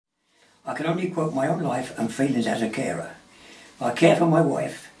I can only quote my own life and feelings as a carer. I care for my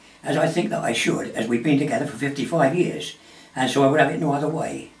wife, as I think that I should, as we've been together for 55 years, and so I would have it no other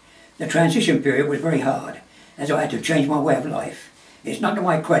way. The transition period was very hard, as I had to change my way of life. It's not to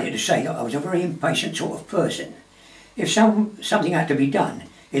my credit to say that I was a very impatient sort of person. If something had to be done,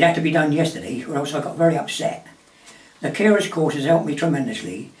 it had to be done yesterday, or else I got very upset. The carers course has helped me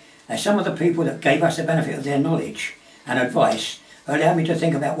tremendously, as some of the people that gave us the benefit of their knowledge and advice allowed me to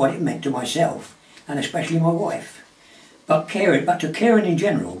think about what it meant to myself, and especially my wife. But to caring in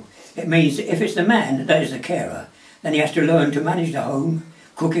general, it means that if it's the man that is the carer, then he has to learn to manage the home,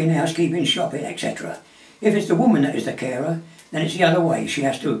 cooking, housekeeping, shopping, etc. If it's the woman that is the carer, then it's the other way. She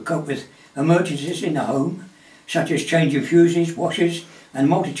has to cope with emergencies in the home, such as changing fuses, washers, and a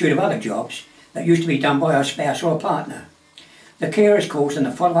multitude of other jobs that used to be done by her spouse or a partner. The carers course and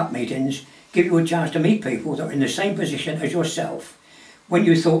the follow-up meetings give you a chance to meet people that are in the same position as yourself, when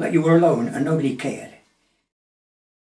you thought that you were alone and nobody cared.